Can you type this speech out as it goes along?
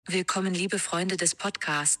Willkommen liebe Freunde des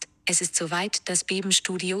Podcasts. Es ist soweit, das Beben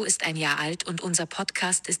Studio ist ein Jahr alt und unser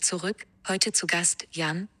Podcast ist zurück. Heute zu Gast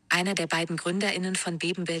Jan, einer der beiden GründerInnen von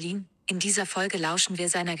Beben Berlin. In dieser Folge lauschen wir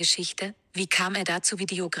seiner Geschichte. Wie kam er dazu,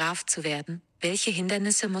 Videograf zu werden? Welche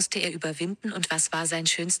Hindernisse musste er überwinden und was war sein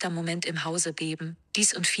schönster Moment im Hause Beben?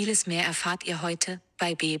 Dies und vieles mehr erfahrt ihr heute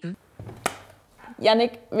bei Beben.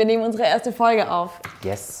 Jannik, wir nehmen unsere erste Folge auf.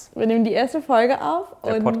 Yes. Wir nehmen die erste Folge auf.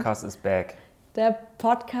 Der Podcast ist back. Der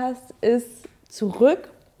Podcast ist zurück.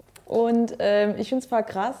 Und ich finde es voll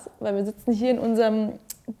krass, weil wir sitzen hier in unserem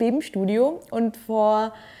Beben Studio und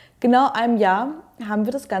vor genau einem Jahr haben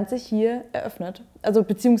wir das Ganze hier eröffnet. Also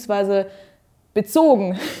beziehungsweise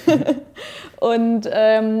bezogen. Und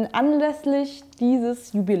anlässlich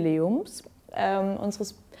dieses Jubiläums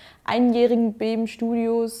unseres einjährigen Beben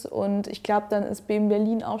Studios und ich glaube, dann ist Beben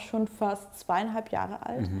Berlin auch schon fast 2,5 Jahre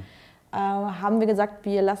alt, haben wir gesagt,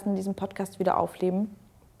 wir lassen diesen Podcast wieder aufleben,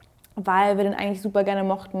 weil wir den eigentlich super gerne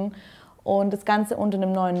mochten und das Ganze unter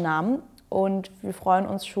einem neuen Namen. Und wir freuen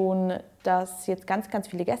uns schon, dass jetzt ganz, ganz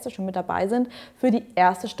viele Gäste schon mit dabei sind für die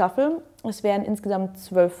erste Staffel. Es werden insgesamt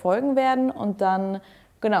 12 Folgen werden und dann,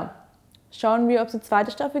 genau, schauen wir, ob es eine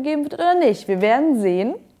zweite Staffel geben wird oder nicht. Wir werden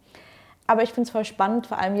sehen. Aber ich finde es voll spannend,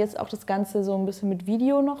 vor allem jetzt auch das Ganze so ein bisschen mit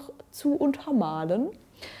Video noch zu untermalen.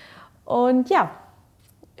 Und ja,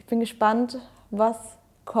 ich bin gespannt, was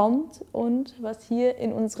kommt und was hier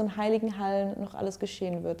in unseren heiligen Hallen noch alles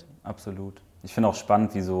geschehen wird. Absolut. Ich finde auch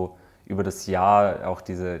spannend, wie so über das Jahr auch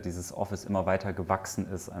dieses Office immer weiter gewachsen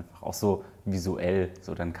ist, einfach auch so visuell.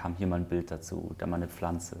 So, dann kam hier mal ein Bild dazu, dann mal eine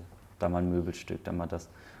Pflanze, dann mal ein Möbelstück, dann mal das.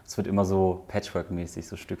 Es wird immer so Patchwork-mäßig,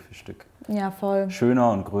 so Stück für Stück. Ja, voll.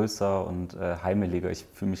 Schöner und größer und heimeliger. Ich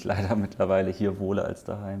fühle mich leider mittlerweile hier wohler als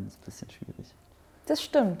daheim. Das ist ein bisschen schwierig. Das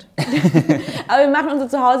stimmt. Aber wir machen unser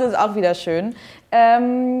Zuhause jetzt auch wieder schön.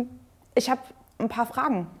 Ich habe ein paar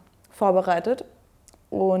Fragen vorbereitet.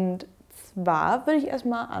 Und zwar würde ich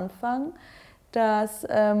erstmal anfangen, dass,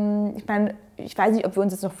 ich weiß nicht, ob wir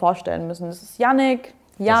uns jetzt noch vorstellen müssen. Das ist Jannik,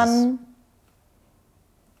 Jan.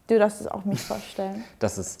 Du darfst es auch nicht vorstellen.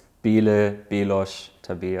 Das ist Bele, Belosch,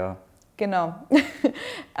 Tabea. Genau.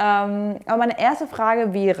 Aber meine erste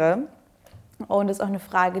Frage wäre, und das ist auch eine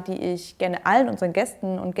Frage, die ich gerne allen unseren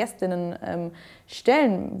Gästen und Gästinnen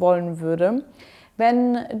stellen wollen würde.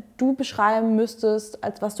 Wenn du beschreiben müsstest,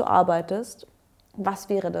 als was du arbeitest, was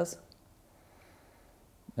wäre das?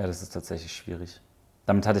 Ja, das ist tatsächlich schwierig.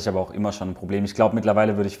 Damit hatte ich aber auch immer schon ein Problem. Ich glaube,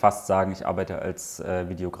 mittlerweile würde ich fast sagen, ich arbeite als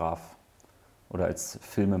Videograf oder als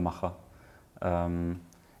Filmemacher.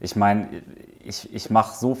 Ich meine, ich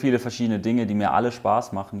mache so viele verschiedene Dinge, die mir alle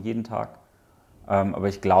Spaß machen, jeden Tag. Aber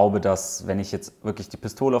ich glaube, dass, wenn ich jetzt wirklich die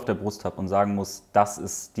Pistole auf der Brust habe und sagen muss, das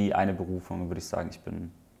ist die eine Berufung, dann würde ich sagen, ich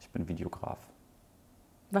bin Videograf.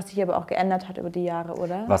 Was sich aber auch geändert hat über die Jahre,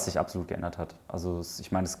 oder? Was sich absolut geändert hat. Also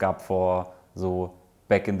ich meine, es gab vor so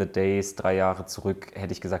back in the days, 3 Jahre zurück,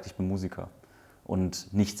 hätte ich gesagt, ich bin Musiker.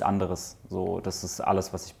 Und nichts anderes. So, das ist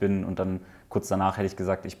alles, was ich bin. Und dann kurz danach hätte ich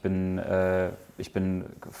gesagt, ich bin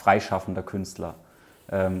freischaffender Künstler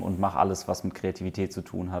und mache alles, was mit Kreativität zu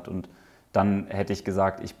tun hat. Und dann hätte ich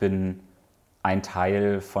gesagt, ich bin ein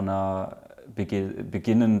Teil von einer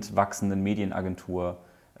beginnend wachsenden Medienagentur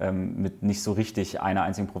mit nicht so richtig einer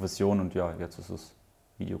einzigen Profession. Und ja, jetzt ist es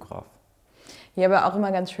Videograf. Ja, aber auch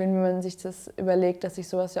immer ganz schön, wenn man sich das überlegt, dass sich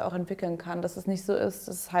sowas ja auch entwickeln kann. Dass es nicht so ist,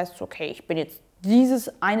 das heißt, okay, ich bin jetzt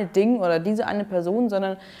dieses eine Ding oder diese eine Person,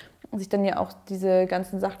 sondern sich dann ja auch diese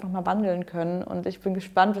ganzen Sachen nochmal wandeln können. Und ich bin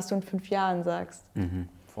gespannt, was du in 5 Jahren sagst.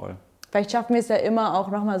 Voll. Vielleicht schaffen wir es ja immer auch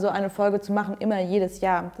nochmal so eine Folge zu machen, immer jedes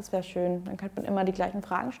Jahr. Das wäre schön. Dann könnte man immer die gleichen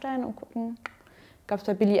Fragen stellen und gucken. Gab es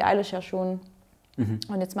bei Billie Eilish ja schon.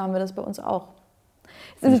 Und jetzt machen wir das bei uns auch.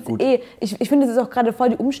 Ich finde, es ist auch gerade voll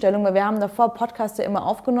die Umstellung, weil wir haben davor Podcasts ja immer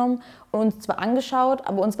aufgenommen und uns zwar angeschaut,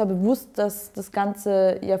 aber uns war bewusst, dass das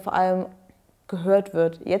Ganze ja vor allem gehört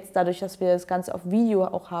wird. Jetzt dadurch, dass wir das Ganze auf Video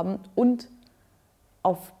auch haben und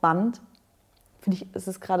auf Band, finde ich,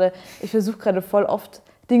 ich versuche gerade voll oft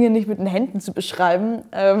Dinge nicht mit den Händen zu beschreiben,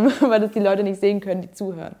 weil das die Leute nicht sehen können, die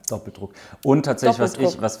zuhören. Doppeldruck. Und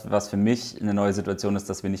tatsächlich, was für mich eine neue Situation ist,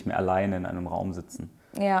 dass wir nicht mehr alleine in einem Raum sitzen.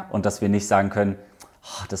 Ja. Und dass wir nicht sagen können,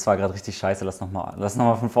 oh, das war gerade richtig scheiße, lass noch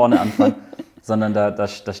mal von vorne anfangen. Sondern da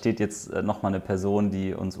steht jetzt nochmal eine Person,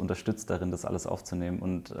 die uns unterstützt darin, das alles aufzunehmen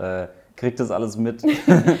und kriegt das alles mit.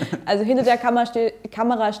 Also hinter der Kamera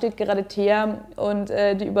steht gerade Thea und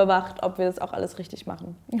die überwacht, ob wir das auch alles richtig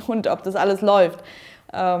machen und ob das alles läuft.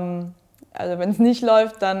 Also wenn es nicht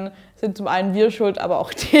läuft, dann sind zum einen wir schuld, aber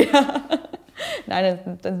auch Thea. Nein,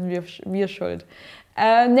 dann sind wir schuld.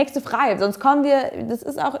 Nächste Frage, sonst kommen wir, das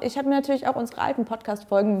ist auch, ich habe mir natürlich auch unsere alten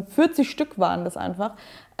Podcast-Folgen, 40 Stück waren das einfach,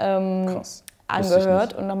 Krass.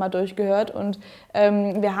 angehört und nochmal durchgehört. Und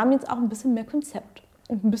wir haben jetzt auch ein bisschen mehr Konzept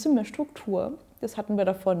und ein bisschen mehr Struktur. Das hatten wir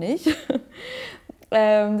davor nicht.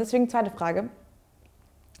 Deswegen zweite Frage.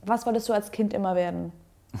 Was wolltest du als Kind immer werden?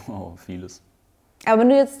 Oh, vieles. Aber wenn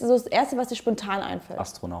du jetzt so das Erste, was dir spontan einfällt.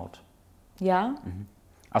 Astronaut. Ja?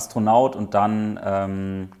 Astronaut und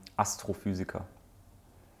dann Astrophysiker.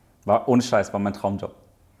 War ohne Scheiß, war mein Traumjob.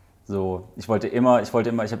 So, ich habe immer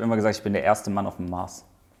gesagt, ich bin der erste Mann auf dem Mars.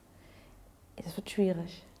 Das wird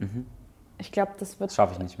schwierig. Ich glaube, das wird. Das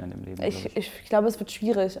schaffe ich nicht mehr in dem Leben. Ich glaube, es wird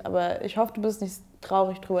schwierig, aber ich hoffe, du bist nicht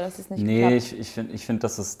traurig drüber, dass es nicht klappt. Nee, ich finde,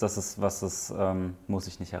 das ist was muss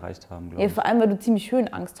ich nicht erreicht haben, glaube Ja, ich. vor allem, weil du ziemlich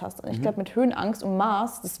Höhenangst hast. Und ich glaube, mit Höhenangst und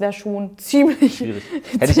Mars, das wäre schon ziemlich Schwierig.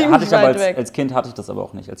 ziemlich weit weg. Als Kind hatte ich das aber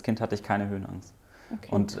auch nicht. Als Kind hatte ich keine Höhenangst.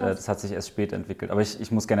 Okay, Und krass. das hat sich erst später entwickelt. Aber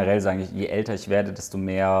ich muss generell sagen, je älter ich werde, desto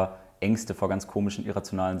mehr Ängste vor ganz komischen,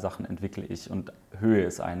 irrationalen Sachen entwickle ich. Und Höhe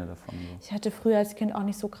ist eine davon. So. Ich hatte früher als Kind auch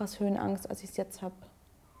nicht so krass Höhenangst, als ich es jetzt habe.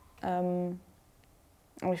 Aber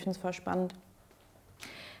ich finde es voll spannend.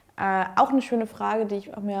 Auch eine schöne Frage, die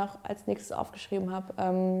ich mir auch als nächstes aufgeschrieben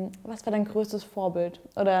habe. Was war dein größtes Vorbild?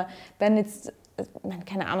 Oder wenn jetzt,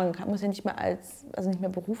 keine Ahnung, muss ja nicht mehr nicht mehr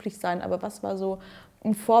beruflich sein, aber was war so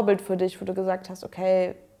ein Vorbild für dich, wo du gesagt hast,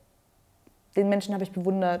 okay, den Menschen habe ich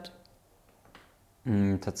bewundert?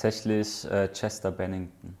 Tatsächlich Chester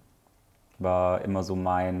Bennington war immer so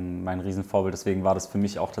mein Riesenvorbild. Deswegen war das für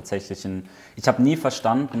mich auch tatsächlich Ich habe nie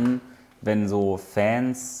verstanden, wenn so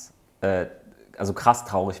Fans also krass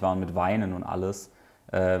traurig waren mit Weinen und alles,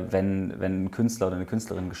 wenn ein Künstler oder eine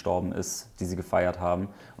Künstlerin gestorben ist, die sie gefeiert haben.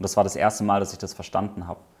 Und das war das erste Mal, dass ich das verstanden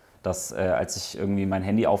habe. Dass als ich irgendwie mein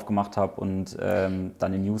Handy aufgemacht habe und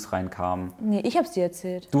dann die News reinkam. Nee, ich habe es dir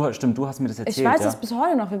erzählt. Stimmt, du hast mir das erzählt. Ich weiß es bis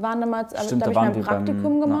heute noch. Wir waren damals, Stimmt, da habe ich mein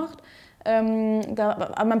Praktikum gemacht.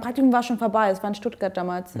 Aber mein Praktikum war schon vorbei. Es war in Stuttgart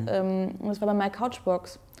damals. Und das war bei My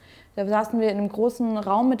Couchbox. Da saßen wir in einem großen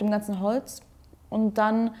Raum mit dem ganzen Holz. Und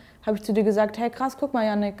dann habe ich zu dir gesagt, hey krass, guck mal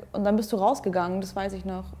Yannick. Und dann bist du rausgegangen, das weiß ich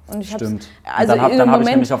noch. Und ich Stimmt. Also dann habe ich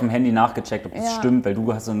nämlich auf dem Handy nachgecheckt, ob das Ja. stimmt, weil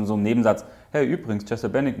du hast in so einem Nebensatz, hey übrigens, Chester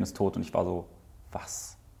Bennington ist tot. Und ich war so,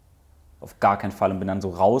 was? Auf gar keinen Fall. Und bin dann so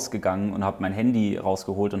rausgegangen und habe mein Handy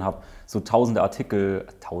rausgeholt und habe so viele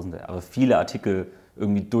Artikel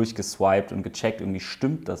irgendwie durchgeswiped und gecheckt, irgendwie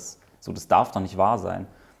stimmt das. So, das darf doch nicht wahr sein.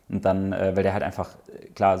 Und dann, weil der halt einfach,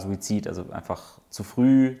 klar, Suizid, also einfach zu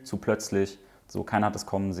früh, zu plötzlich, so keiner hat es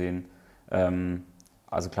kommen sehen.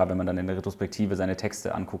 Also klar, wenn man dann in der Retrospektive seine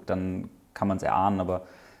Texte anguckt, dann kann man es erahnen, aber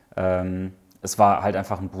es war halt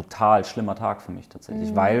einfach ein brutal schlimmer Tag für mich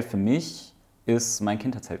tatsächlich, weil für mich ist mein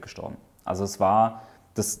Kindheitsheld gestorben. Also es war,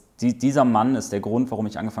 dieser Mann ist der Grund, warum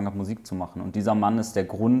ich angefangen habe, Musik zu machen. Und dieser Mann ist der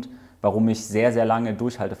Grund, warum ich sehr, sehr lange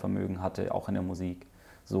Durchhaltevermögen hatte, auch in der Musik.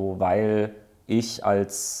 So, weil ich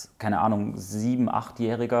als, keine Ahnung, 7-,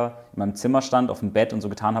 8-Jähriger in meinem Zimmer stand, auf dem Bett und so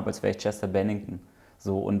getan habe, als wäre ich Chester Bennington.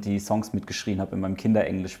 So, und die Songs mitgeschrien habe in meinem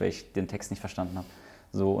Kinderenglisch, weil ich den Text nicht verstanden habe.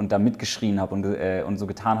 So, und da mitgeschrien habe und so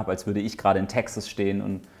getan habe, als würde ich gerade in Texas stehen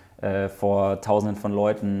und vor Tausenden von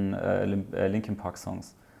Leuten Linkin Park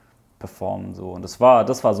Songs performen. So. Und das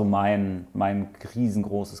war so mein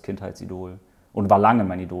riesengroßes Kindheitsidol. Und war lange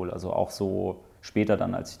mein Idol, also auch so später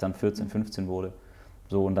dann, als ich dann 14, 15 wurde.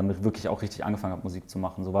 So, und dann wirklich auch richtig angefangen habe, Musik zu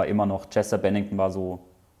machen. So war immer noch, Chester Bennington war so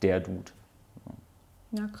der Dude.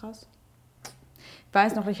 Ja, krass. Ich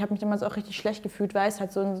weiß noch, ich habe mich damals auch richtig schlecht gefühlt, weil ich es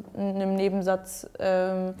halt so in einem Nebensatz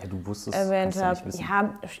Ja, du wusstest, erwähnt kannst du habe.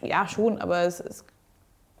 nicht wissen. Ja, schon, aber es ist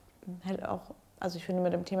halt auch, also ich finde,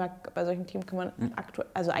 mit dem Thema, bei solchen Themen kann man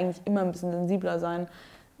also eigentlich immer ein bisschen sensibler sein.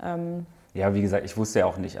 Ja, wie gesagt, ich wusste ja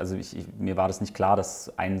auch nicht, also mir war das nicht klar,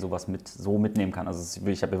 dass einen sowas so mitnehmen kann. Also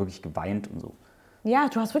ich habe ja wirklich geweint und so. Ja,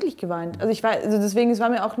 du hast wirklich geweint. Also deswegen, es war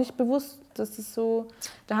mir auch nicht bewusst, dass es so.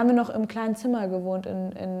 Da haben wir noch im kleinen Zimmer gewohnt, da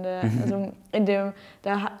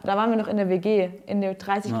waren wir noch in der WG, in der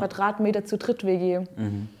 30 Quadratmeter zu dritt WG.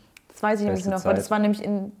 Das weiß ich nämlich noch, weil das war nämlich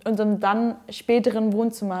in unserem dann späteren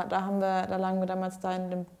Wohnzimmer. Da lagen wir damals da in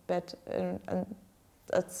dem Bett,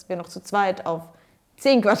 als wir noch zu zweit auf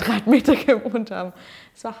 10 Quadratmeter gewohnt haben.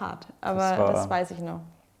 Es war hart, aber das weiß ich noch.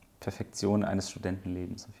 Perfektion eines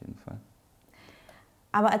Studentenlebens auf jeden Fall.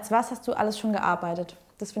 Aber als was hast du alles schon gearbeitet?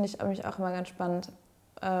 Das finde ich eigentlich auch immer ganz spannend.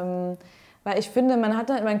 Weil ich finde,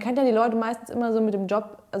 man kennt ja die Leute meistens immer so mit dem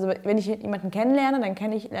Job. Also wenn ich jemanden kennenlerne, dann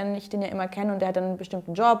lerne ich den ja immer kennen und der hat dann einen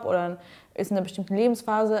bestimmten Job oder ist in einer bestimmten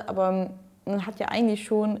Lebensphase. Aber man hat ja eigentlich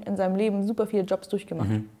schon in seinem Leben super viele Jobs durchgemacht.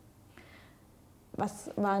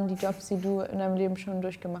 Was waren die Jobs, die du in deinem Leben schon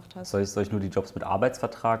durchgemacht hast? Soll ich nur die Jobs mit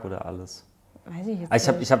Arbeitsvertrag oder alles? weiß ich jetzt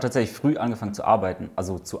Also nicht. ich hab tatsächlich früh angefangen zu arbeiten,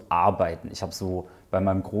 Ich habe so bei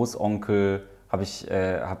meinem Großonkel habe ich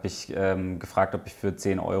gefragt, ob ich für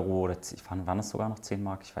 10 Euro oder waren das sogar noch 10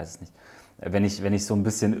 Mark, ich weiß es nicht. Wenn ich so ein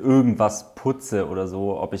bisschen irgendwas putze oder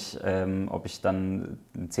so, ob ich dann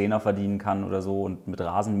einen Zehner verdienen kann oder so und mit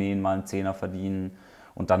Rasenmähen mal einen Zehner verdienen.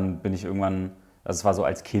 Und dann bin ich irgendwann, also es war so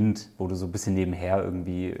als Kind, wo du so ein bisschen nebenher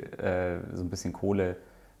irgendwie so ein bisschen Kohle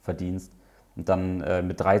verdienst. Und dann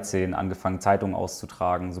mit 13 angefangen, Zeitungen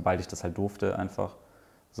auszutragen, sobald ich das halt durfte einfach.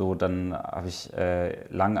 So, dann habe ich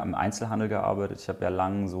lange am Einzelhandel gearbeitet. Ich habe ja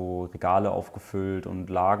lang so Regale aufgefüllt und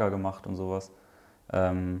Lager gemacht und sowas.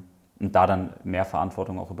 Und da dann mehr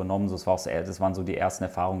Verantwortung auch übernommen. So, das waren so die ersten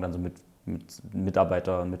Erfahrungen dann so mit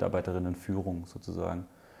Mitarbeiter und Mitarbeiterinnenführung sozusagen.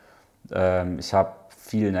 Ich habe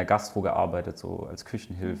viel in der Gastro gearbeitet, so als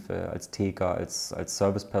Küchenhilfe, als Theker, als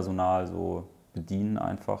Servicepersonal, so bedienen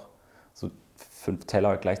einfach. So 5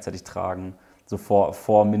 Teller gleichzeitig tragen, so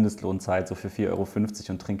vor Mindestlohnzeit, so für 4,50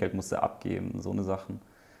 € und Trinkgeld musste abgeben, so eine Sachen.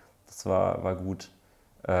 Das war gut.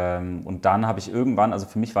 Und dann habe ich irgendwann, also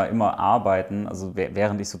für mich war immer Arbeiten, also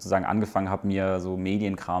während ich sozusagen angefangen habe, mir so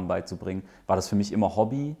Medienkram beizubringen, war das für mich immer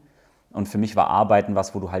Hobby. Und für mich war Arbeiten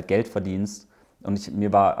was, wo du halt Geld verdienst. Und ich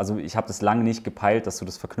habe das lange nicht gepeilt, dass du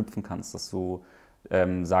das verknüpfen kannst, dass du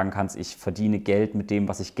sagen kannst, ich verdiene Geld mit dem,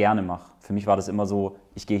 was ich gerne mache. Für mich war das immer so,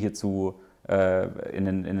 ich gehe hier in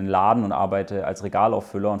den Laden und arbeite als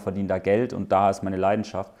Regalauffüller und verdiene da Geld und da ist meine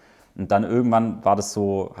Leidenschaft. Und dann irgendwann war das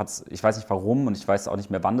so, ich weiß nicht warum und ich weiß auch nicht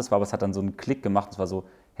mehr wann das war, aber es hat dann so einen Klick gemacht. Es war so,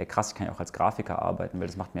 hey krass, ich kann ja auch als Grafiker arbeiten, weil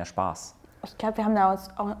das macht mir Spaß. Ich glaube, wir haben da uns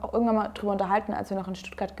auch irgendwann mal drüber unterhalten, als wir noch in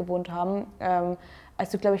Stuttgart gewohnt haben,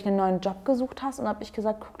 als du, glaube ich, einen neuen Job gesucht hast. Und habe ich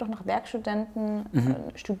gesagt, guck doch nach Werkstudenten,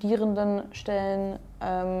 Studierendenstellen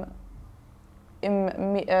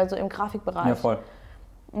im Grafikbereich. Ja, voll.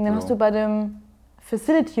 Und dann hast du bei dem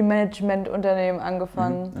Facility Management Unternehmen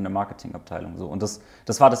angefangen. In der Marketingabteilung. So. Und das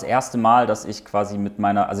war das erste Mal, dass ich quasi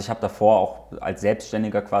also ich habe davor auch als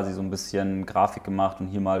Selbstständiger quasi so ein bisschen Grafik gemacht und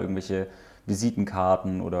hier mal irgendwelche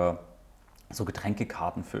Visitenkarten oder so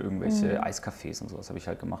Getränkekarten für irgendwelche Eiscafés und sowas habe ich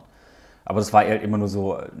halt gemacht. Aber das war halt immer nur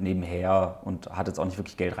so nebenher und hat jetzt auch nicht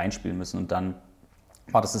wirklich Geld reinspielen müssen. Und dann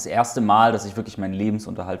war das erste Mal, dass ich wirklich meinen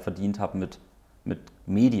Lebensunterhalt verdient habe mit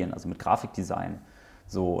Medien, also mit Grafikdesign.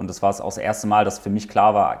 So, und das war auch das erste Mal, dass für mich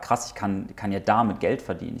klar war, krass, ich kann ja damit Geld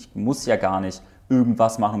verdienen. Ich muss ja gar nicht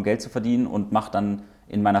irgendwas machen, um Geld zu verdienen und mache dann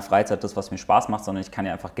in meiner Freizeit das, was mir Spaß macht, sondern ich kann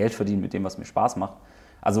ja einfach Geld verdienen mit dem, was mir Spaß macht.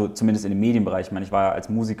 Also zumindest in dem Medienbereich. Ich meine, ich war ja als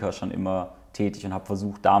Musiker schon immer tätig und habe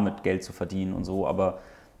versucht, damit Geld zu verdienen und so, aber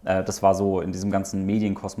das war so in diesem ganzen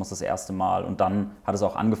Medienkosmos das erste Mal. Und dann hat es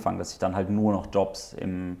auch angefangen, dass ich dann halt nur noch Jobs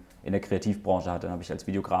in der Kreativbranche hatte. Dann habe ich als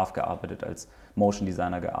Videograf gearbeitet, als Motion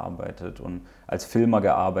Designer gearbeitet und als Filmer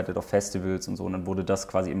gearbeitet auf Festivals und so. Und dann wurde das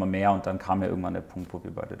quasi immer mehr und dann kam ja irgendwann der Punkt, wo wir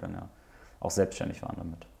beide dann ja auch selbstständig waren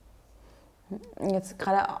damit. Jetzt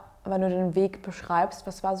gerade, wenn du den Weg beschreibst,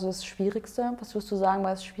 was war so das Schwierigste? Was würdest du sagen, war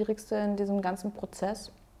das Schwierigste in diesem ganzen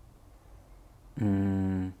Prozess?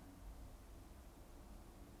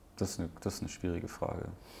 Das ist eine schwierige Frage.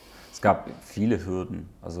 Es gab viele Hürden.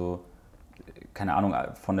 Also, keine Ahnung,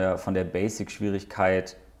 von der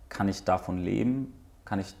Basic-Schwierigkeit, kann ich davon leben?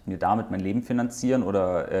 Kann ich mir damit mein Leben finanzieren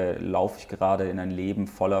oder laufe ich gerade in ein Leben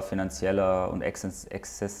voller finanzieller und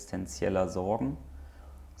existenzieller Sorgen?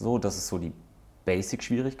 So, das ist so die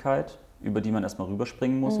Basic-Schwierigkeit, über die man erstmal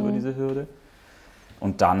rüberspringen muss, über diese Hürde.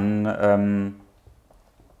 Und dann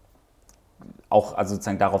auch, also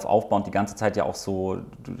sozusagen darauf aufbauend, die ganze Zeit ja auch so,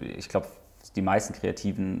 ich glaube, die meisten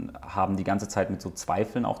Kreativen haben die ganze Zeit mit so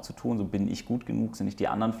Zweifeln auch zu tun, so bin ich gut genug, sind nicht die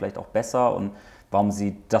anderen vielleicht auch besser und warum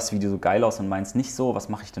sieht das Video so geil aus und meins nicht so, was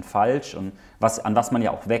mache ich denn falsch und an was man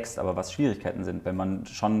ja auch wächst, aber was Schwierigkeiten sind, wenn man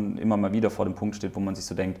schon immer mal wieder vor dem Punkt steht, wo man sich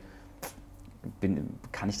so denkt,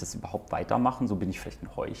 kann ich das überhaupt weitermachen, so bin ich vielleicht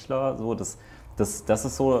ein Heuchler, so, das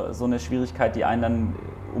ist so eine Schwierigkeit, die einen dann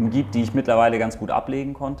umgibt, die ich mittlerweile ganz gut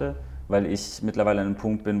ablegen konnte, weil ich mittlerweile an einem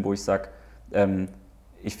Punkt bin, wo ich sage,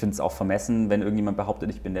 ich finde es auch vermessen, wenn irgendjemand behauptet,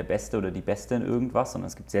 ich bin der Beste oder die Beste in irgendwas, sondern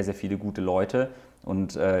es gibt sehr, sehr viele gute Leute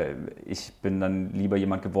und ich bin dann lieber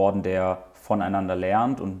jemand geworden, der voneinander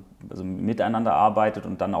lernt und also miteinander arbeitet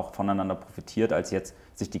und dann auch voneinander profitiert, als jetzt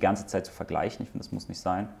sich die ganze Zeit zu vergleichen. Ich finde, das muss nicht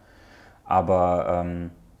sein. Aber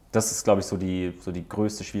das ist, glaube ich, so die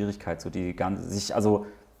größte Schwierigkeit, die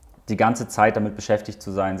ganze Zeit damit beschäftigt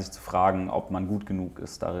zu sein, sich zu fragen, ob man gut genug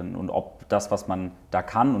ist darin und ob das, was man da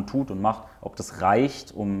kann und tut und macht, ob das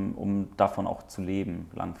reicht, um davon auch zu leben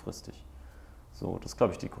langfristig. So, das ist,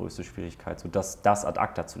 glaube ich, die größte Schwierigkeit, so das ad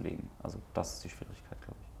acta zu legen. Also das ist die Schwierigkeit,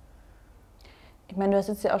 glaube ich. Ich meine, du hast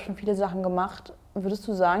jetzt ja auch schon viele Sachen gemacht. Würdest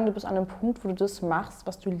du sagen, du bist an einem Punkt, wo du das machst,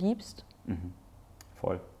 was du liebst?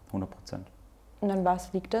 Voll, 100%. Und an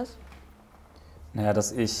was liegt das? Naja,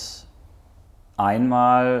 dass ich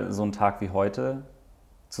einmal so einen Tag wie heute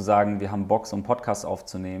zu sagen, wir haben Bock, so einen Podcast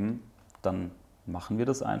aufzunehmen, dann machen wir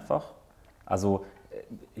das einfach. Also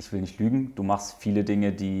ich will nicht lügen, du machst viele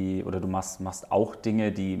Dinge, du machst auch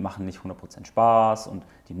Dinge, die machen nicht 100% Spaß und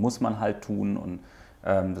die muss man halt tun und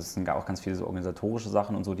das sind auch ganz viele so organisatorische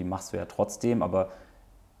Sachen und so, die machst du ja trotzdem, aber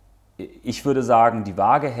ich würde sagen, die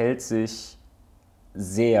Waage hält sich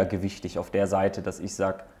sehr gewichtig auf der Seite, dass ich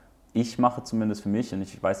sage, ich mache zumindest für mich, und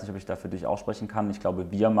ich weiß nicht, ob ich da für dich aussprechen kann, ich glaube,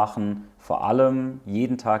 wir machen vor allem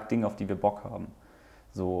jeden Tag Dinge, auf die wir Bock haben.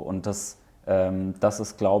 So, und das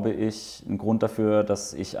ist, glaube ich, ein Grund dafür,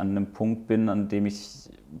 dass ich an einem Punkt bin, an dem ich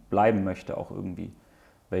bleiben möchte auch irgendwie.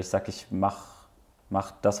 Weil ich sage, ich mach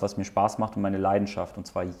das, was mir Spaß macht und meine Leidenschaft, und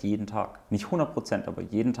zwar jeden Tag. Nicht 100%, aber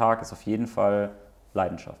jeden Tag ist auf jeden Fall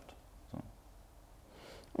Leidenschaft. So.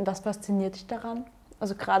 Und was fasziniert dich daran?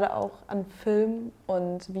 Also gerade auch an Filmen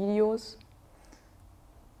und Videos?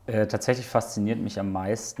 Tatsächlich fasziniert mich am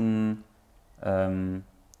meisten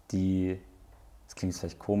das klingt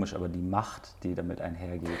vielleicht komisch, aber die Macht, die damit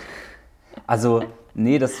einhergeht. Also,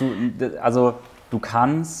 nee, du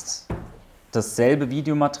kannst dasselbe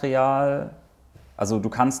Videomaterial, du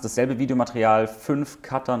kannst dasselbe Videomaterial 5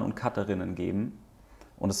 Cuttern und Cutterinnen geben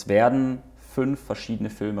und es werden 5 verschiedene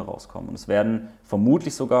Filme rauskommen. Und es werden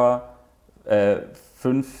vermutlich sogar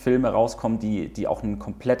 5 Filme rauskommen, die auch einen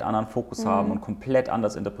komplett anderen Fokus haben und komplett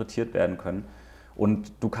anders interpretiert werden können.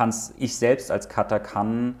 Und ich selbst als Cutter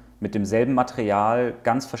kann mit demselben Material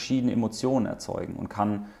ganz verschiedene Emotionen erzeugen und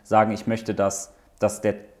kann sagen, ich möchte, dass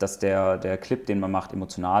der Clip, den man macht,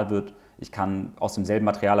 emotional wird. Ich kann aus demselben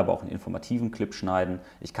Material aber auch einen informativen Clip schneiden.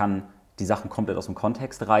 Ich kann die Sachen komplett aus dem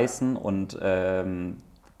Kontext reißen und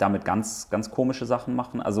damit ganz, ganz komische Sachen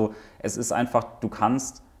machen. Also es ist einfach, du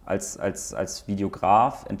kannst als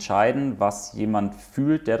Videograf entscheiden, was jemand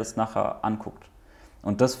fühlt, der das nachher anguckt.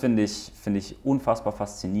 Und das finde ich unfassbar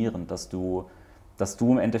faszinierend, dass du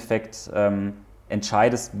im Endeffekt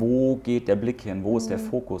entscheidest, wo geht der Blick hin, wo ist der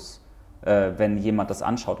Fokus, wenn jemand das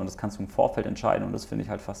anschaut. Und das kannst du im Vorfeld entscheiden und das finde ich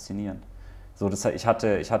halt faszinierend. So, ich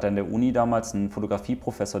hatte an der Uni damals einen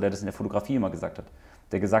Fotografieprofessor, der das in der Fotografie immer gesagt hat.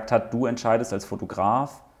 Der gesagt hat, du entscheidest als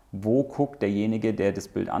Fotograf, wo guckt derjenige, der das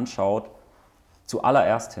Bild anschaut,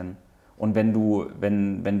 zuallererst hin. Und wenn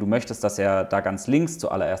du möchtest, dass er da ganz links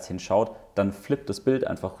zuallererst hinschaut, dann flippt das Bild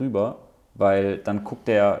einfach rüber, weil dann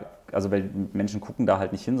weil Menschen gucken da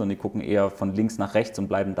halt nicht hin, sondern die gucken eher von links nach rechts und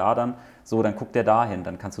bleiben da dann. So, dann guckt der da hin,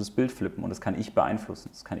 dann kannst du das Bild flippen und das kann ich beeinflussen,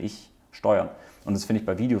 das kann ich steuern. Und das finde ich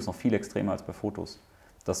bei Videos noch viel extremer als bei Fotos,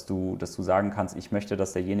 dass du sagen kannst, ich möchte,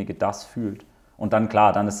 dass derjenige das fühlt. Und dann,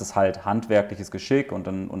 klar, dann ist es halt handwerkliches Geschick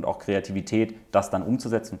und auch Kreativität, das dann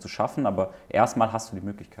umzusetzen und zu schaffen, aber erstmal hast du die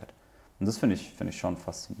Möglichkeit. Und das finde ich schon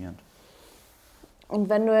faszinierend. Und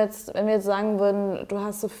wenn wir jetzt sagen würden, du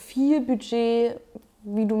hast so viel Budget,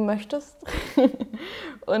 wie du möchtest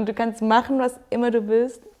und du kannst machen, was immer du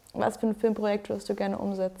willst, was für ein Filmprojekt würdest du gerne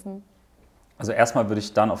umsetzen? Also erstmal würde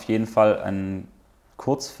ich dann auf jeden Fall einen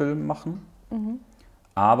Kurzfilm machen.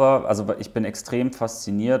 Aber ich bin extrem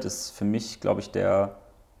fasziniert, ist für mich, glaube ich, der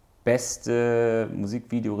beste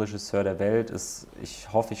Musikvideoregisseur der Welt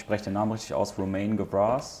ich hoffe, ich spreche den Namen richtig aus, Romain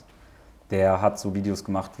Gavras. Der hat so Videos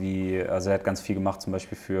gemacht er hat ganz viel gemacht, zum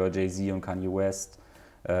Beispiel für Jay-Z und Kanye West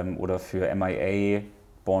oder für MIA,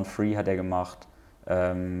 Born Free hat er gemacht,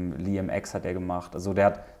 Liam X hat er gemacht. Also der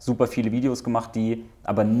hat super viele Videos gemacht, die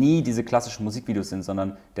aber nie diese klassischen Musikvideos sind,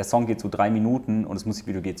 sondern der Song geht so 3 Minuten und das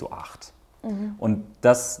Musikvideo geht so 8. Und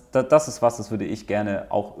das ist was, das würde ich gerne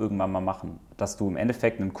auch irgendwann mal machen, dass du im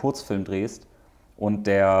Endeffekt einen Kurzfilm drehst und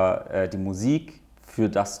die Musik, für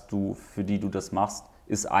die du das machst,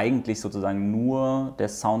 ist eigentlich sozusagen nur der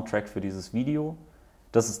Soundtrack für dieses Video.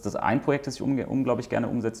 Das ist das ein Projekt, das ich unglaublich gerne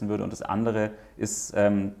umsetzen würde. Und das andere ist,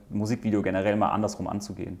 Musikvideo generell mal andersrum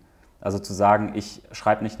anzugehen. Also zu sagen, ich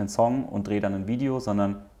schreibe nicht einen Song und drehe dann ein Video,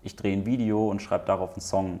 sondern ich drehe ein Video und schreibe darauf einen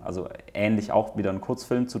Song. Also ähnlich auch wieder einen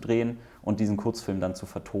Kurzfilm zu drehen und diesen Kurzfilm dann zu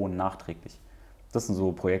vertonen nachträglich. Das sind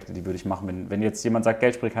so Projekte, die würde ich machen. Wenn jetzt jemand sagt,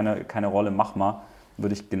 Geld spielt keine Rolle, mach mal,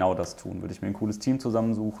 würde ich genau das tun. Würde ich mir ein cooles Team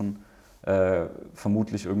zusammensuchen,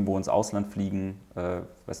 vermutlich irgendwo ins Ausland fliegen,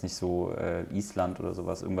 weiß nicht, so Island oder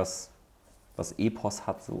sowas, irgendwas, was Epos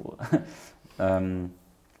hat, so.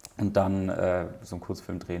 Und dann so einen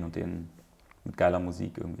Kurzfilm drehen und den mit geiler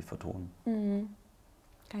Musik irgendwie vertonen.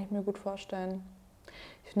 Kann ich mir gut vorstellen.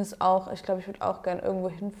 Ich finde es auch, ich glaube, ich würde auch gerne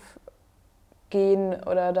irgendwo hingehen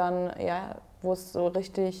oder dann, ja, wo es so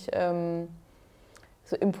richtig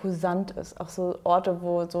so imposant ist. Auch so Orte,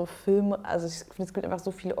 wo so Filme, also ich finde, es gibt einfach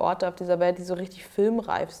so viele Orte auf dieser Welt, die so richtig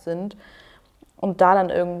filmreif sind. Und da dann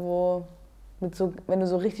irgendwo, wenn du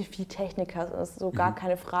so richtig viel Technik hast und es so gar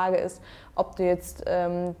keine Frage ist, ob du jetzt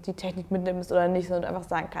die Technik mitnimmst oder nicht, sondern du einfach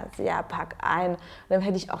sagen kannst, ja, pack ein. Und dann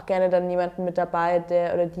hätte ich auch gerne dann jemanden mit dabei,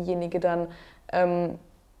 der oder diejenige dann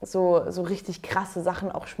so richtig krasse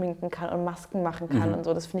Sachen auch schminken kann und Masken machen kann und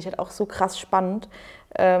so. Das finde ich halt auch so krass spannend.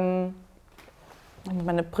 Ich muss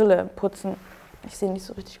meine Brille putzen. Ich sehe nicht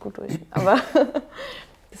so richtig gut durch, aber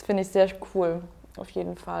das finde ich sehr cool, auf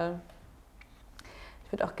jeden Fall.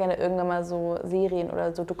 Ich würde auch gerne irgendwann mal so Serien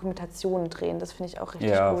oder so Dokumentationen drehen. Das finde ich auch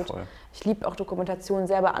richtig gut. Voll. Ich liebe auch Dokumentationen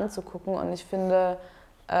selber anzugucken und ich finde,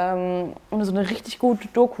 wenn du so eine richtig gute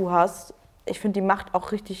Doku hast, ich finde, die macht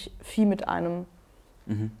auch richtig viel mit einem.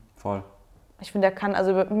 Voll. Ich finde,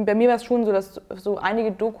 also bei mir war es schon so, dass so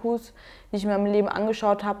einige Dokus, die ich in meinem Leben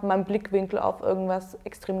angeschaut habe, meinen Blickwinkel auf irgendwas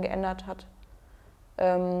extrem geändert hat.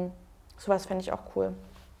 Sowas fände ich auch cool.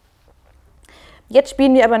 Jetzt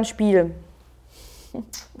spielen wir aber ein Spiel.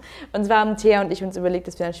 Und zwar haben Thea und ich uns überlegt,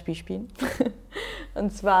 dass wir ein Spiel spielen.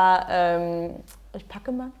 Und zwar, ich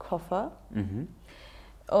packe mal einen Koffer.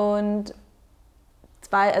 Und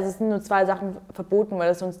es sind nur 2 Sachen verboten, weil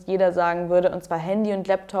das sonst jeder sagen würde. Und zwar Handy und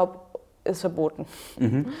Laptop ist verboten.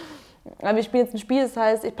 Aber wir spielen jetzt ein Spiel, das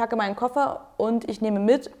heißt, ich packe meinen Koffer und ich nehme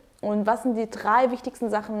mit. Und was sind die 3 wichtigsten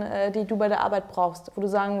Sachen, die du bei der Arbeit brauchst, wo du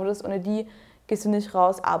sagen würdest, ohne die gehst du nicht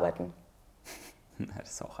raus arbeiten?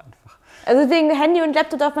 Das ist auch einfach. Also deswegen Handy und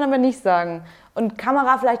Laptop darf man aber nicht sagen. Und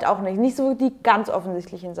Kamera vielleicht auch nicht. Nicht so die ganz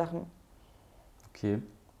offensichtlichen Sachen. Okay.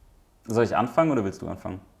 Soll ich anfangen oder willst du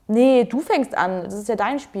anfangen? Nee, du fängst an. Das ist ja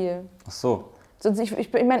dein Spiel. Ach so. Sonst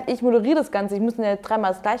ich meine, ich moderiere das Ganze. Ich muss ja 3-mal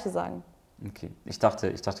das Gleiche sagen. Okay. Ich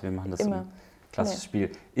dachte, wir machen das Immer. so ein klassisches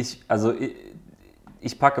Spiel.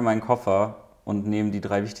 Ich packe meinen Koffer und nehme die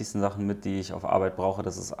 3 wichtigsten Sachen mit, die ich auf Arbeit brauche.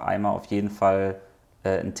 Das ist einmal auf jeden Fall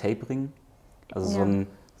ein Tape-Ring. Also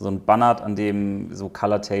so ein Bannert, an dem so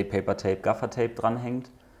Color Tape, Paper Tape, Gaffer Tape dranhängt.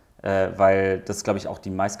 Weil das, glaube ich, auch die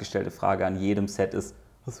meistgestellte Frage an jedem Set ist,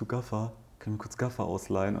 hast du Gaffer? Können wir kurz Gaffer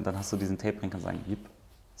ausleihen? Und dann hast du diesen Tape-Ring, kannst sagen, gib,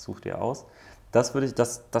 such dir aus. Das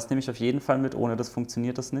nehme ich auf jeden Fall mit, ohne das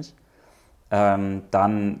funktioniert das nicht.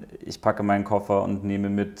 Dann, ich packe meinen Koffer und nehme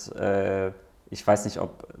mit, ich weiß nicht,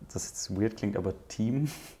 ob das jetzt weird klingt, aber Team.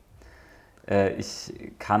 Ich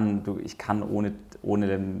kann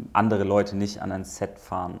ohne andere Leute nicht an ein Set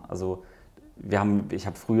fahren. Also ich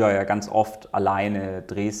habe früher ja ganz oft alleine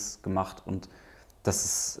Drehs gemacht und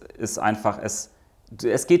das ist einfach, es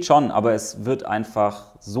geht schon, aber es wird einfach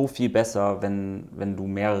so viel besser, wenn du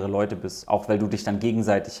mehrere Leute bist, auch weil du dich dann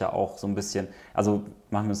gegenseitig ja auch so ein bisschen, also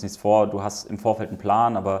machen wir uns nichts vor, du hast im Vorfeld einen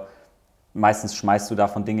Plan, aber meistens schmeißt du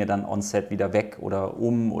davon Dinge dann on Set wieder weg oder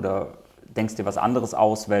oder denkst dir was anderes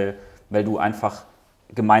aus, weil du einfach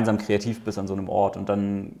gemeinsam kreativ bist an so einem Ort und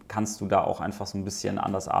dann kannst du da auch einfach so ein bisschen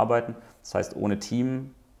anders arbeiten. Das heißt, ohne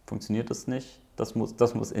Team funktioniert das nicht. Das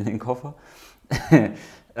muss in den Koffer.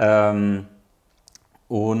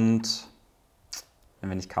 Und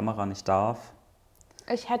wenn ich Kamera nicht darf.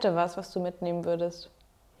 Ich hätte was du mitnehmen würdest.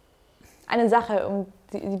 Eine Sache,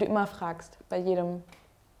 die du immer fragst bei jedem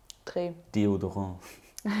Dreh. Deodorant.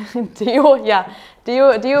 Deo, ja.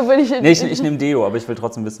 Deo würde ich... Nee, ich nehme Deo, aber ich will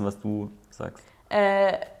trotzdem wissen, was du sagst.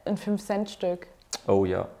 Ein 5-Cent-Stück. Oh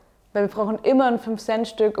ja. Weil wir brauchen immer ein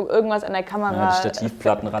 5-Cent-Stück, um irgendwas an der Kamera... Ja, die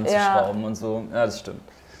Stativplatten ranzuschrauben und so. Ja, das stimmt.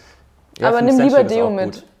 Ja, aber nimm lieber Deo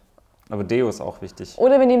mit. Gut. Aber Deo ist auch wichtig.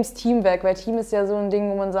 Oder wir nehmen das Team weg, weil Team ist ja so ein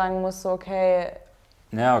Ding, wo man sagen muss, so okay...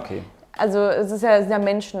 Ja, okay. Also es sind ja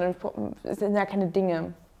Menschen, es sind ja keine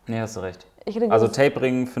Dinge. Nee, hast du recht. Also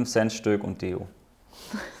Tape-Ring, 5-Cent-Stück und Deo.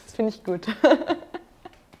 Das finde ich gut. Das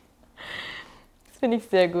finde ich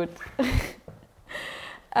sehr gut.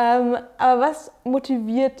 Aber was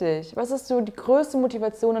motiviert dich? Was ist so die größte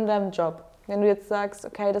Motivation in deinem Job? Wenn du jetzt sagst,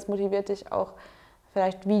 okay, das motiviert dich auch,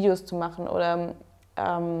 vielleicht Videos zu machen oder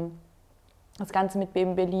das Ganze mit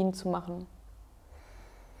Beben Berlin zu machen?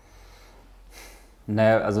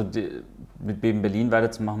 Naja, also mit Beben Berlin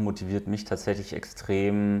weiterzumachen, motiviert mich tatsächlich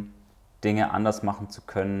extrem, Dinge anders machen zu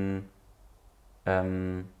können,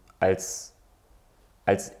 als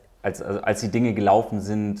die Dinge gelaufen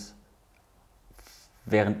sind,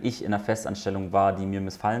 während ich in einer Festanstellung war, die mir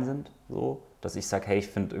missfallen sind. So, dass ich sage, hey, ich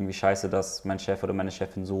finde irgendwie scheiße, dass mein Chef oder meine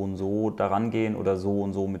Chefin so und so daran gehen oder so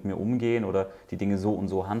und so mit mir umgehen oder die Dinge so und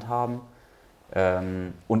so handhaben.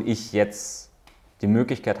 Und ich jetzt die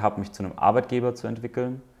Möglichkeit habe, mich zu einem Arbeitgeber zu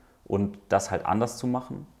entwickeln und das halt anders zu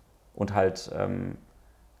machen und halt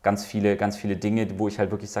ganz viele Dinge, wo ich halt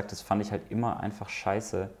wirklich sage, das fand ich halt immer einfach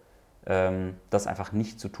scheiße, das einfach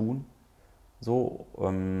nicht zu tun. So,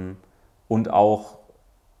 und auch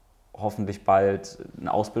hoffentlich bald ein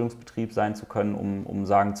Ausbildungsbetrieb sein zu können, um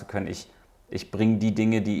sagen zu können, ich bringe die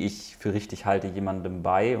Dinge, die ich für richtig halte, jemandem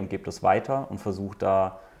bei und gebe das weiter und versuche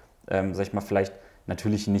da, sag ich mal, vielleicht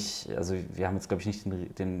natürlich nicht, also wir haben jetzt, glaube ich, nicht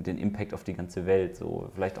den Impact auf die ganze Welt, so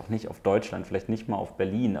vielleicht auch nicht auf Deutschland, vielleicht nicht mal auf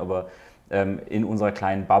Berlin, aber in unserer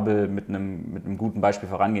kleinen Bubble mit einem guten Beispiel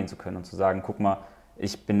vorangehen zu können und zu sagen, guck mal,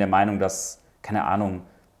 ich bin der Meinung, dass, keine Ahnung,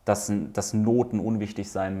 dass Noten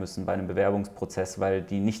unwichtig sein müssen bei einem Bewerbungsprozess, weil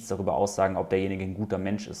die nichts darüber aussagen, ob derjenige ein guter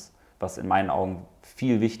Mensch ist, was in meinen Augen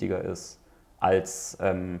viel wichtiger ist als,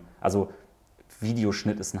 also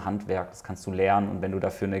Videoschnitt ist ein Handwerk, das kannst du lernen und wenn du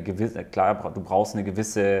dafür eine gewisse, klar, du brauchst eine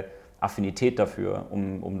gewisse Affinität dafür,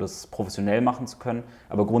 um das professionell machen zu können,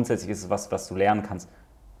 aber grundsätzlich ist es was du lernen kannst.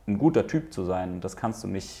 Ein guter Typ zu sein, das kannst du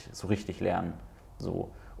nicht so richtig lernen. So.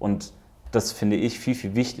 Und das finde ich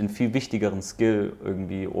einen viel wichtigeren Skill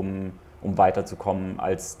irgendwie, um weiterzukommen,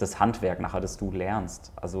 als das Handwerk nachher, das du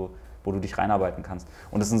lernst, also wo du dich reinarbeiten kannst.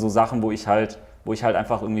 Und das sind so Sachen, wo ich halt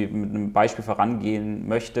einfach irgendwie mit einem Beispiel vorangehen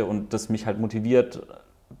möchte und das mich halt motiviert,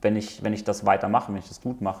 wenn ich das weitermache, wenn ich das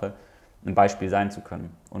gut mache, ein Beispiel sein zu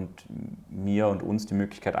können und mir und uns die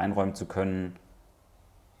Möglichkeit einräumen zu können,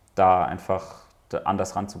 da einfach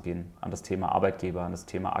anders ranzugehen, an das Thema Arbeitgeber, an das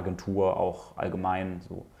Thema Agentur auch allgemein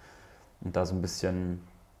so. Und da so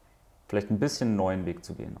vielleicht ein bisschen einen neuen Weg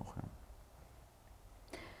zu gehen auch, ja.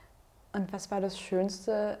 Und was war das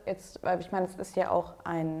Schönste jetzt, weil ich meine, es ist ja auch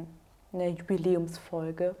eine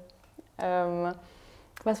Jubiläumsfolge.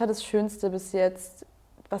 Was war das Schönste bis jetzt,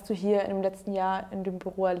 was du hier im letzten Jahr in dem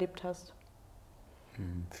Büro erlebt hast?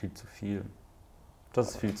 Viel zu viel. Das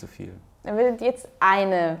ist viel zu viel. Dann wird jetzt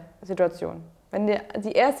eine Situation, wenn dir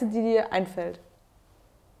die erste, die dir einfällt.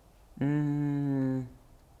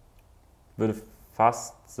 Würde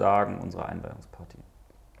fast sagen, unsere Einweihungsparty.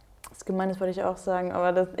 Das ist gemein, das wollte ich auch sagen,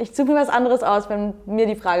 aber ich suche mir was anderes aus, wenn mir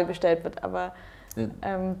die Frage gestellt wird, aber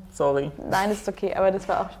sorry. Nein, ist okay, aber das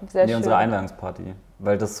war auch sehr schön. Unsere Einweihungsparty,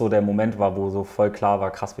 weil das so der Moment war, wo so voll klar war,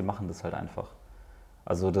 krass, wir machen das halt einfach.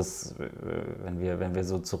 Also das, wenn wir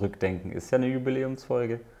so zurückdenken, ist ja eine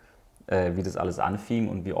Jubiläumsfolge, wie das alles anfing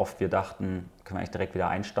und wie oft wir dachten, können wir eigentlich direkt wieder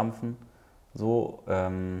einstampfen, so,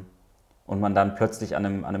 und man dann plötzlich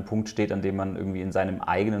an einem Punkt steht, an dem man irgendwie in seinem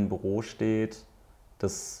eigenen Büro steht,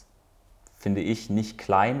 das finde ich nicht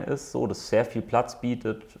klein ist, so, das sehr viel Platz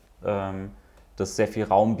bietet, das sehr viel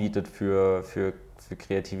Raum bietet für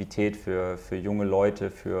Kreativität, für junge Leute,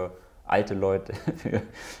 für alte Leute,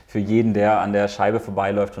 für jeden, der an der Scheibe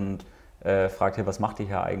vorbeiläuft und fragt, hey, was macht ihr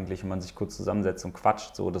hier eigentlich? Und man sich kurz zusammensetzt und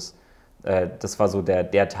quatscht. So, das war so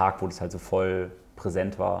der Tag, wo das halt so voll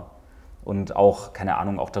präsent war. Und auch, keine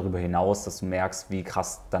Ahnung, auch darüber hinaus, dass du merkst, wie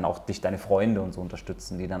krass dann auch dich deine Freunde und so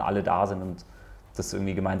unterstützen, die dann alle da sind und das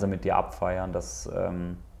irgendwie gemeinsam mit dir abfeiern, dass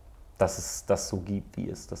es das so gibt, wie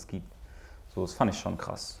es das gibt. So, das fand ich schon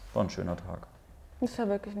krass. War ein schöner Tag. Das war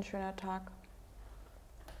wirklich ein schöner Tag.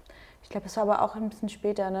 Ich glaube, das war aber auch ein bisschen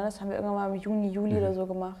später, ne? Das haben wir irgendwann mal im Juni, Juli oder so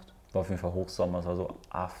gemacht. War auf jeden Fall Hochsommer, es war so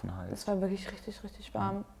affenheiß. Das war wirklich richtig, richtig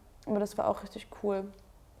warm. Aber das war auch richtig cool.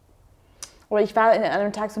 Aber ich war an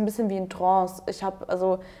einem Tag so ein bisschen wie in Trance. Ich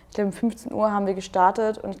glaube, um 15 Uhr haben wir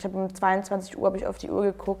gestartet und ich glaube, um 22 Uhr habe ich auf die Uhr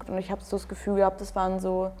geguckt und ich habe so das Gefühl gehabt, das waren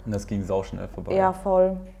so... Und das ging sauschnell vorbei. Ja,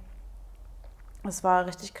 voll. Das war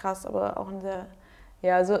richtig krass, aber auch ein sehr...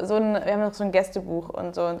 Ja, wir haben noch so ein Gästebuch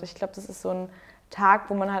und so und ich glaube, das ist so ein Tag,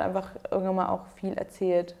 wo man halt einfach irgendwann mal auch viel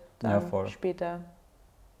erzählt. Dann ja, voll. Später.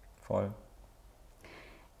 Voll.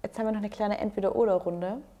 Jetzt haben wir noch eine kleine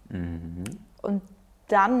Entweder-oder-Runde. Mhm. Und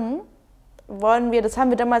dann wollen wir, das haben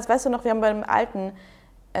wir damals, weißt du noch, wir haben beim alten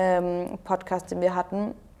Podcast, den wir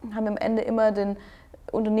hatten, haben wir am Ende immer den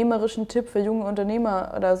unternehmerischen Tipp für junge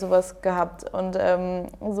Unternehmer oder sowas gehabt. Und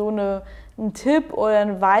so ein Tipp oder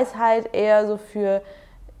eine Weisheit eher so für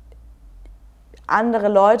andere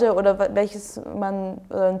Leute oder oder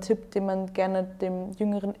ein Tipp, den man gerne dem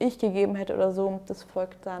jüngeren Ich gegeben hätte oder so. Das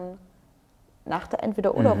folgt dann nach der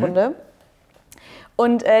Entweder-oder-Runde.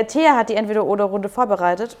 Und Thea hat die Entweder-oder-Runde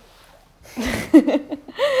vorbereitet.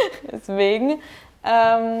 Deswegen,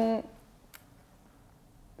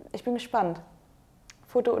 ich bin gespannt.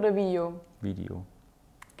 Foto oder Video? Video.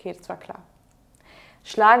 Okay, das war klar.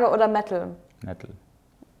 Schlager oder Metal? Metal.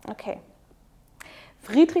 Okay.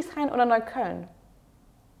 Friedrichshain oder Neukölln?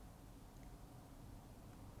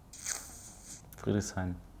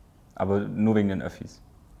 Friedrichshain. Aber nur wegen den Öffis.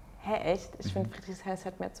 Hä, echt? Ich finde Friedrichshain ist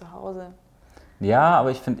halt mehr zu Hause. Ja, aber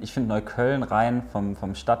ich find Neukölln rein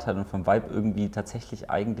vom Stadtteil und vom Vibe irgendwie tatsächlich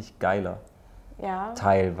eigentlich geiler. Ja.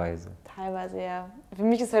 Teilweise. Teilweise, ja. Für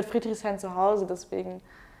mich ist halt Friedrichshain zu Hause, deswegen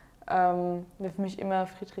wäre für mich immer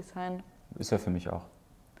Friedrichshain. ist ja für mich auch.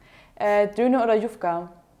 Döner oder Jufka?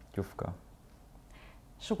 Jufka.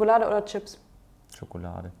 Schokolade oder Chips?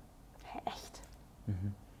 Schokolade. Echt?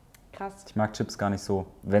 Krass. Ich mag Chips gar nicht so.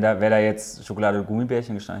 Wäre da jetzt Schokolade oder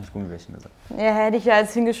Gummibärchen gestanden, hätte ich Gummibärchen gesagt. Ja, hätte ich ja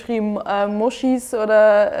jetzt hingeschrieben, Moschis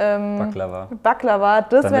oder Baklava. Baklava.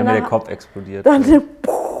 Das Dann wäre mir der Kopf explodiert. Dann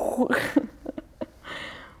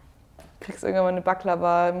kriegst irgendwann eine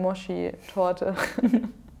Baklava-Moshi-Torte.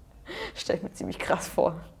 Stell ich mir ziemlich krass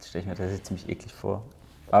vor. Das stelle ich mir tatsächlich ziemlich eklig vor.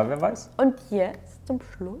 Aber wer weiß. Und jetzt zum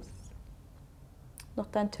Schluss noch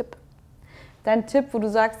dein Tipp. Dein Tipp, wo du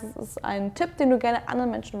sagst, es ist ein Tipp, den du gerne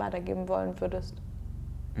anderen Menschen weitergeben wollen würdest.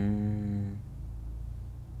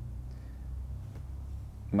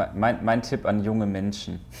 Mein Tipp an junge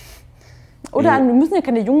Menschen. Oder müssen ja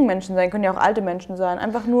keine jungen Menschen sein, können ja auch alte Menschen sein.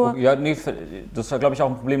 Einfach nur. Ja, nee, das ist, glaube ich, auch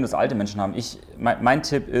ein Problem, das alte Menschen haben. Mein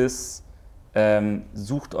Tipp ist,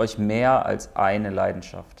 sucht euch mehr als eine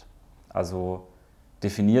Leidenschaft. Also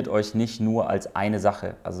definiert euch nicht nur als eine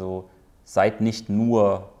Sache. Also seid nicht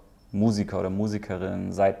nur Musiker oder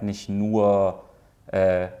Musikerin, seid nicht nur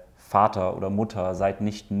Vater oder Mutter, seid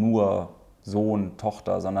nicht nur Sohn,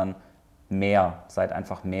 Tochter, sondern mehr, seid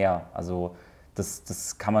einfach mehr. Also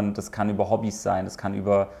das kann über Hobbys sein, das kann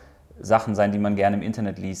über Sachen sein, die man gerne im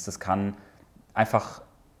Internet liest, das kann einfach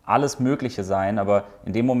alles Mögliche sein, aber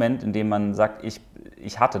in dem Moment, in dem man sagt,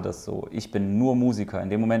 ich hatte das so, ich bin nur Musiker, in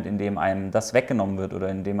dem Moment, in dem einem das weggenommen wird oder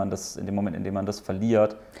in dem Moment, in dem man das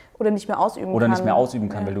verliert Oder nicht mehr ausüben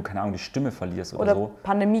kann. Weil du, keine Ahnung, die Stimme verlierst oder so.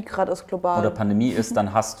 Pandemie gerade ist global. Oder Pandemie ist,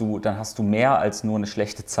 dann hast du mehr als nur eine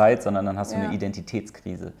schlechte Zeit, sondern dann hast du eine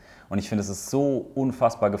Identitätskrise. Und ich finde, es ist so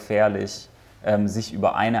unfassbar gefährlich, sich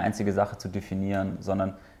über eine einzige Sache zu definieren,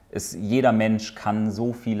 sondern jeder Mensch kann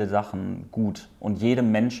so viele Sachen gut und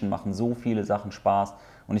jedem Menschen machen so viele Sachen Spaß.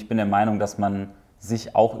 Und ich bin der Meinung, dass man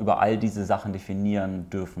sich auch über all diese Sachen definieren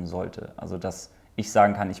dürfen sollte. Also dass ich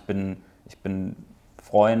sagen kann, ich bin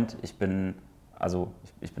Freund, ich bin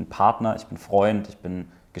Partner, ich bin Freund, ich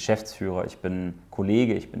bin Geschäftsführer, ich bin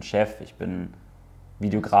Kollege, ich bin Chef, ich bin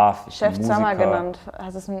Videograf, ich bin Musiker. Chef genannt.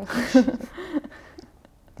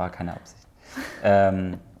 War keine Absicht.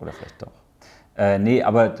 Oder vielleicht doch. Nee,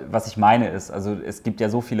 aber was ich meine ist, also es gibt ja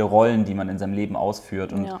so viele Rollen, die man in seinem Leben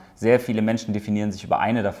ausführt und sehr viele Menschen definieren sich über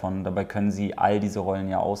eine davon, dabei können sie all diese Rollen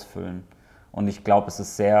ja ausfüllen. Und ich glaube,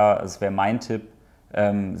 es wäre mein Tipp,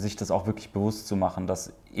 sich das auch wirklich bewusst zu machen,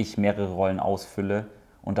 dass ich mehrere Rollen ausfülle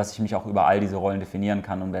und dass ich mich auch über all diese Rollen definieren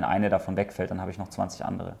kann und wenn eine davon wegfällt, dann habe ich noch 20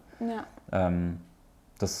 andere. Ja.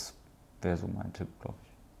 Das wäre so mein Tipp, glaube ich.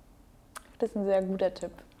 Das ist ein sehr guter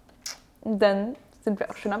Tipp. Und dann sind wir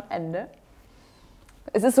auch schon am Ende.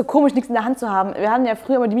 Es ist so komisch, nichts in der Hand zu haben. Wir hatten ja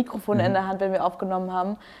früher immer die Mikrofone in der Hand, wenn wir aufgenommen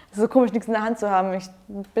haben. Es ist so komisch, nichts in der Hand zu haben. Ich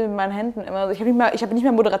bin mit meinen Händen immer so. Ich habe nicht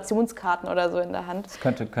mehr Moderationskarten oder so in der Hand. Das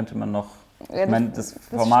könnte man noch. Ja, ich meine, das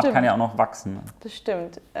Format kann ja auch noch wachsen. Das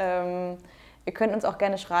stimmt. Ihr könnt uns auch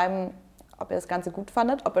gerne schreiben, ob ihr das Ganze gut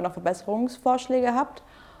fandet, ob ihr noch Verbesserungsvorschläge habt.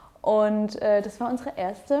 Und das war unsere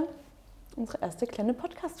erste kleine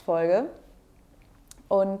Podcast-Folge.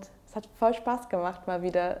 Und es hat voll Spaß gemacht mal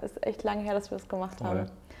wieder. Es ist echt lange her, dass wir das gemacht haben.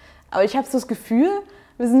 Aber ich habe so das Gefühl,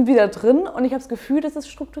 wir sind wieder drin und ich habe das Gefühl, dass es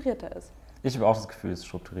strukturierter ist. Ich habe auch das Gefühl, es ist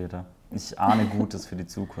strukturierter. Ich ahne Gutes für die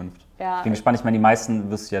Zukunft. Ja. Ich bin gespannt. Ich meine, die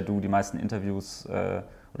meisten Interviews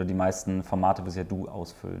oder die meisten Formate wirst ja du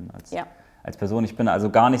ausfüllen als Person. Ich bin also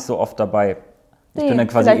gar nicht so oft dabei. Ich bin dann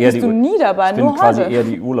quasi eher nie dabei, ich bin quasi eher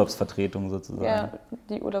die Urlaubsvertretung sozusagen. Ja,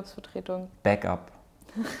 die Urlaubsvertretung. Backup.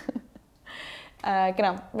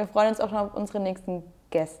 Genau, wir freuen uns auch schon auf unsere nächsten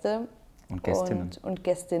Gäste und Gästinnen. Und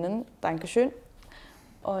Gästinnen. Dankeschön.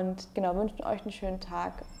 Und genau, wünschen euch einen schönen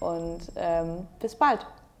Tag und bis bald.